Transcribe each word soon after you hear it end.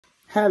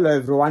Hello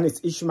everyone, it's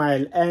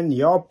Ishmael and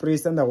your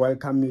priest, and I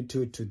welcome you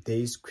to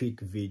today's quick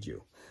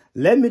video.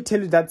 Let me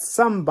tell you that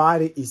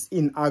somebody is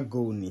in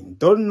agony,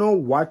 don't know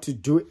what to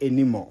do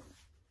anymore,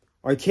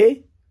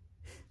 okay?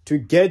 To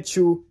get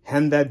you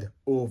handed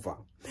over.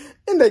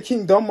 In the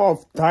kingdom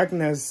of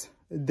darkness,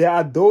 there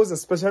are those,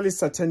 especially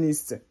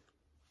Satanists,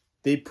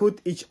 they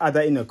put each other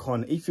in a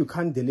corner. If you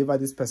can't deliver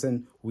this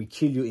person, we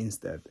kill you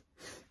instead.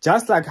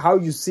 Just like how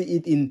you see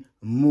it in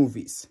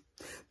movies.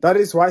 That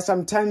is why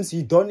sometimes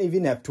you don't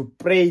even have to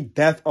pray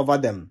death over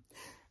them.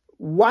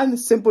 One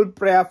simple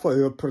prayer for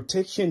your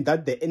protection,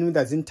 that the enemy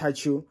doesn't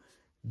touch you.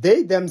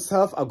 They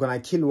themselves are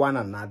going to kill one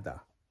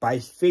another by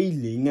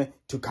failing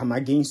to come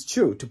against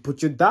you, to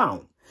put you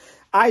down.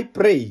 I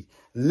pray,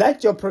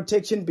 let your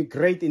protection be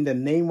great in the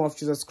name of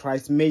Jesus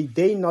Christ. May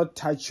they not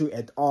touch you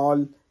at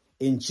all.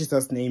 In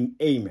Jesus' name,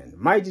 amen.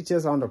 My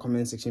details are on the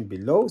comment section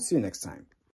below. See you next time.